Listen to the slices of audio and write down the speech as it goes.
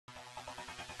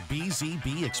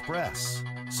BZB Express,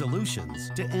 solutions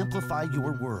to amplify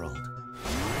your world.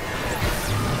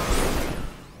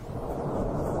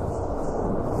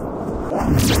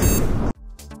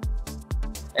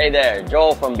 Hey there,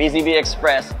 Joel from BZB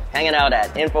Express, hanging out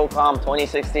at InfoComm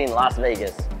 2016 Las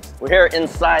Vegas. We're here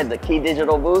inside the Key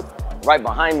Digital booth. Right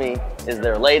behind me is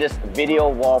their latest video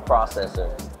wall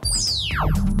processor.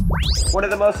 One of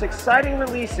the most exciting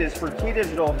releases for Key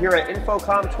Digital here at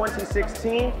InfoComm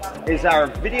 2016 is our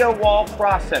video wall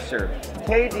processor,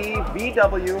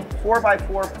 KD-VW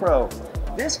 4x4 Pro.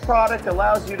 This product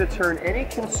allows you to turn any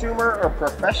consumer or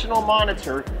professional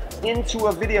monitor into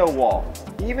a video wall.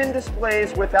 Even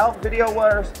displays without video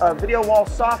wall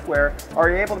software are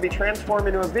able to be transformed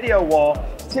into a video wall.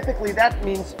 Typically that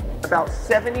means about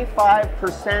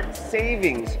 75%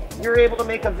 savings. You're able to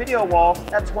make a video wall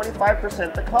at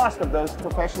 25% the cost of those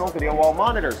professional video wall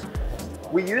monitors.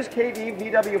 We use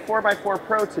KD-VW 4x4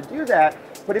 Pro to do that,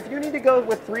 but if you need to go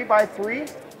with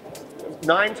 3x3,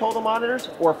 9 total monitors,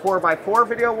 or 4x4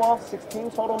 video wall,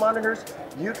 16 total monitors,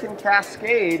 you can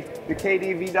cascade the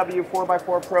KD-VW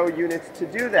 4x4 Pro units to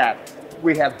do that.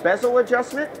 We have bezel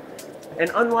adjustment, and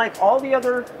unlike all the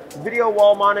other video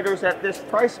wall monitors at this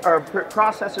price, or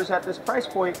processors at this price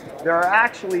point, there are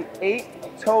actually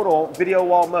 8 total video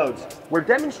wall modes. We're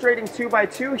demonstrating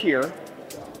 2x2 here,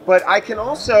 but I can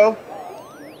also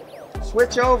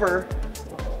switch over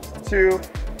to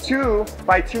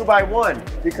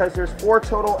 2x2x1 because there's 4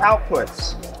 total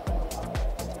outputs.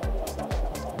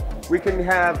 We can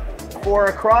have 4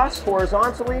 across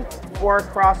horizontally, 4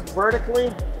 across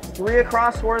vertically, 3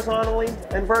 across horizontally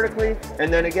and vertically,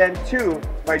 and then again 2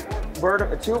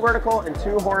 vertical and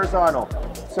 2 horizontal.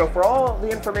 So for all the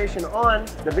information on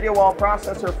the video wall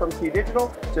processor from Key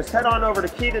Digital, just head on over to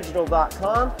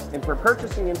keydigital.com, and for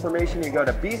purchasing information you go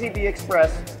to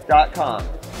bzbexpress.com.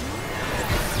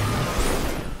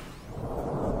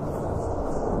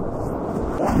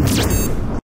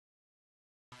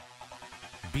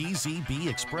 BZB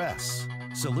Express,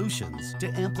 solutions to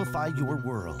amplify your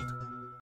world.